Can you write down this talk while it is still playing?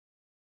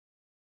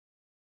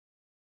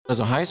As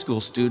a high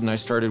school student, I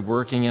started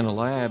working in a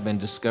lab and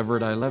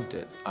discovered I loved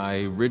it.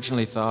 I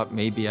originally thought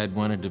maybe I'd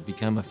wanted to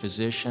become a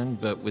physician,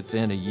 but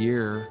within a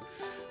year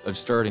of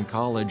starting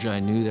college, I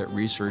knew that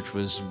research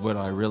was what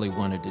I really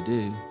wanted to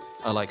do.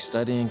 I like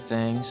studying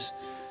things,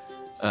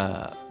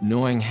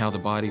 knowing how the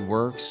body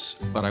works,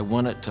 but I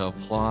want it to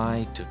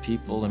apply to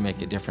people and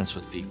make a difference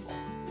with people.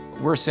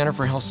 We're a Center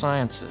for Health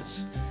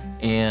Sciences,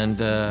 and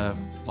a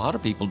lot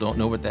of people don't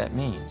know what that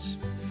means.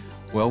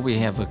 Well, we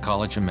have a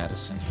College of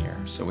Medicine here,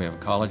 so we have a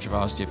College of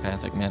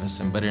Osteopathic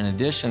Medicine, but in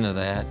addition to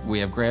that, we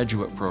have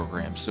graduate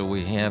programs. So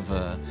we have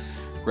a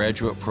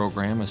graduate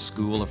program, a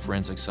School of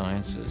Forensic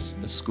Sciences,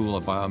 a School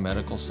of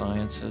Biomedical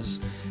Sciences,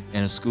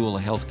 and a School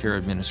of Healthcare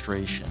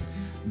Administration.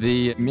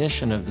 The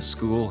mission of the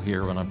school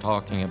here, when I'm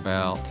talking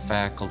about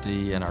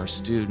faculty and our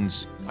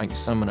students, I can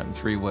sum it up in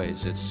three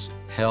ways. It's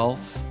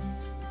health,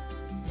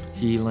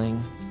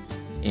 healing,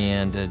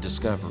 and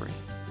discovery.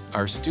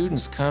 Our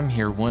students come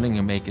here wanting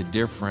to make a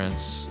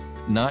difference,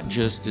 not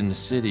just in the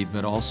city,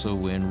 but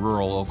also in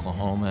rural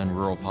Oklahoma and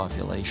rural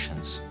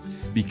populations.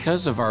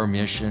 Because of our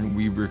mission,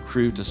 we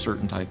recruit a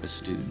certain type of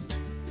student.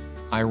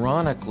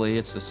 Ironically,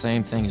 it's the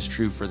same thing is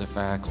true for the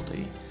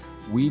faculty.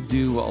 We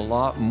do a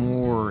lot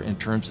more in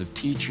terms of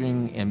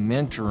teaching and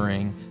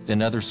mentoring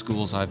than other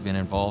schools I've been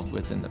involved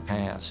with in the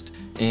past.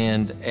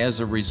 And as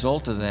a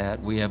result of that,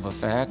 we have a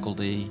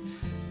faculty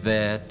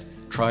that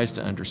tries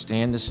to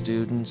understand the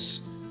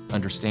students,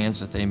 understands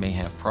that they may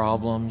have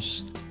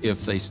problems.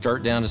 If they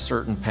start down a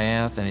certain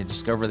path and they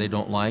discover they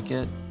don't like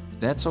it,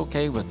 that's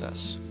okay with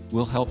us.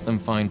 We'll help them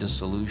find a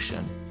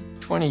solution.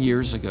 20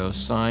 years ago,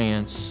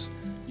 science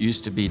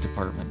used to be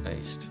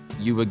department-based.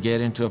 You would get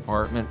into an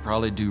department,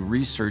 probably do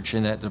research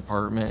in that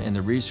department, and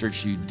the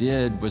research you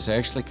did was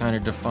actually kind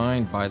of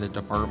defined by the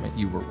department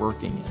you were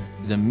working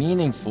in. The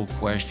meaningful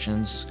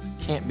questions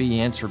can't be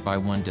answered by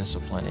one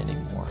discipline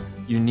anymore.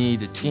 You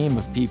need a team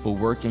of people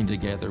working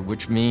together,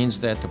 which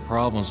means that the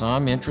problems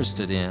I'm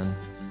interested in,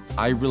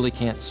 I really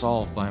can't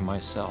solve by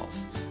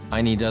myself.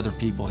 I need other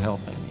people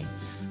helping me.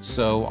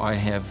 So I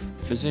have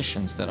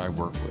physicians that I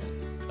work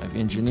with. I have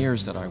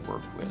engineers that I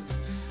work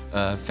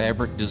with,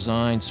 fabric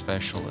design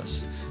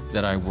specialists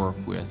that I work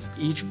with.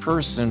 Each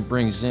person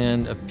brings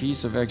in a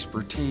piece of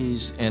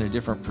expertise and a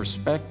different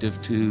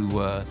perspective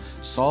to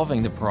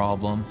solving the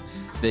problem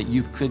that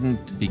you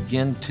couldn't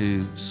begin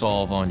to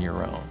solve on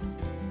your own.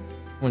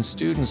 When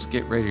students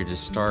get ready to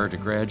start a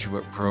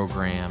graduate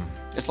program,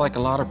 it's like a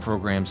lot of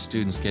programs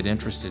students get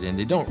interested in.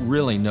 They don't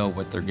really know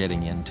what they're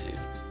getting into.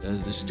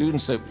 The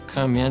students that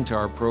come into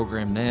our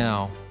program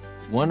now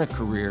want a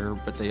career,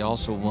 but they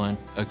also want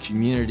a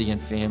community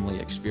and family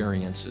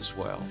experience as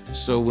well.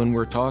 So when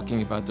we're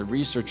talking about the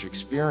research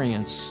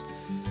experience,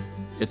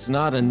 it's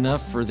not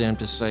enough for them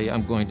to say,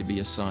 I'm going to be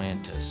a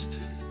scientist.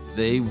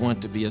 They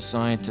want to be a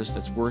scientist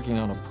that's working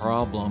on a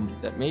problem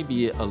that may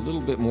be a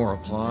little bit more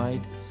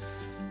applied,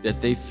 that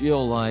they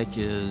feel like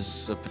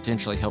is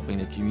potentially helping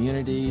the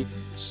community.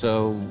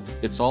 So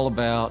it's all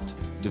about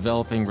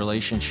developing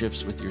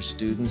relationships with your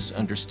students,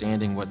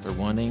 understanding what they're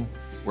wanting,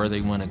 where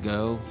they want to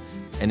go,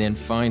 and then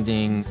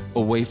finding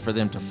a way for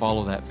them to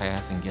follow that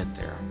path and get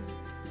there.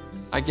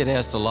 I get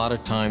asked a lot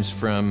of times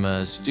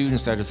from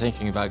students that are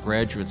thinking about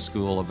graduate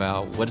school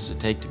about what does it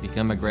take to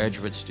become a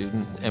graduate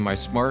student? Am I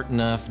smart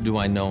enough? Do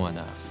I know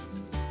enough?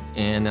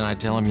 And then I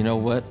tell them, you know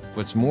what?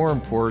 What's more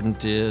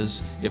important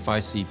is if I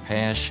see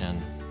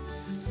passion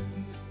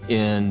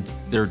in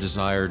their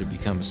desire to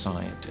become a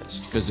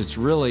scientist, because it's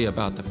really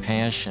about the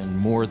passion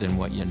more than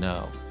what you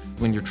know.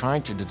 When you're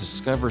trying to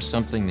discover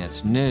something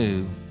that's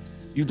new,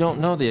 you don't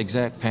know the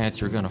exact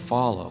path you're going to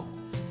follow.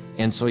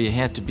 And so you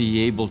have to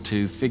be able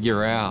to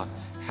figure out,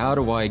 how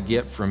do I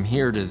get from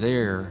here to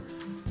there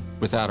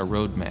without a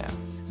roadmap?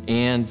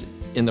 And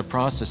in the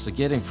process of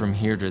getting from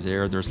here to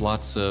there, there's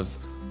lots of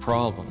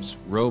problems,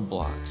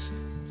 roadblocks.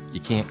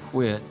 You can't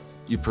quit,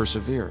 you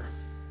persevere.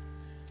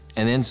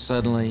 And then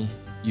suddenly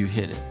you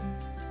hit it.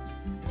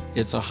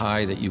 It's a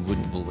high that you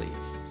wouldn't believe.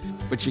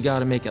 But you got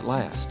to make it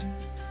last,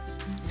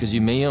 because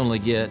you may only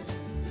get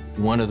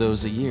one of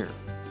those a year.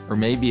 Or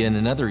maybe in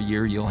another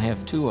year, you'll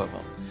have two of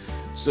them.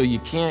 So you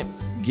can't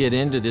get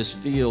into this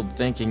field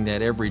thinking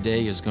that every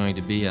day is going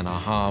to be an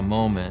aha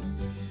moment,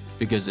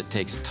 because it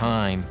takes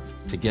time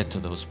to get to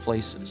those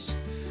places.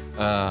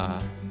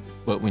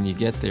 But when you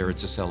get there,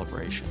 it's a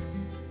celebration.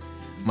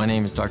 My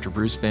name is Dr.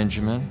 Bruce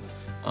Benjamin.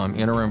 I'm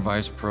Interim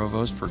Vice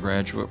Provost for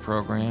Graduate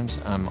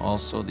Programs. I'm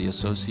also the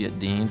Associate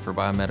Dean for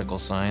Biomedical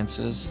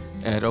Sciences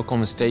at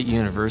Oklahoma State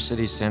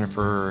University Center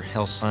for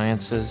Health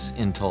Sciences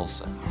in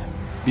Tulsa.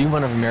 Be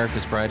one of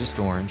America's brightest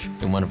orange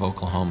and one of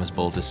Oklahoma's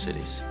boldest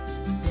cities.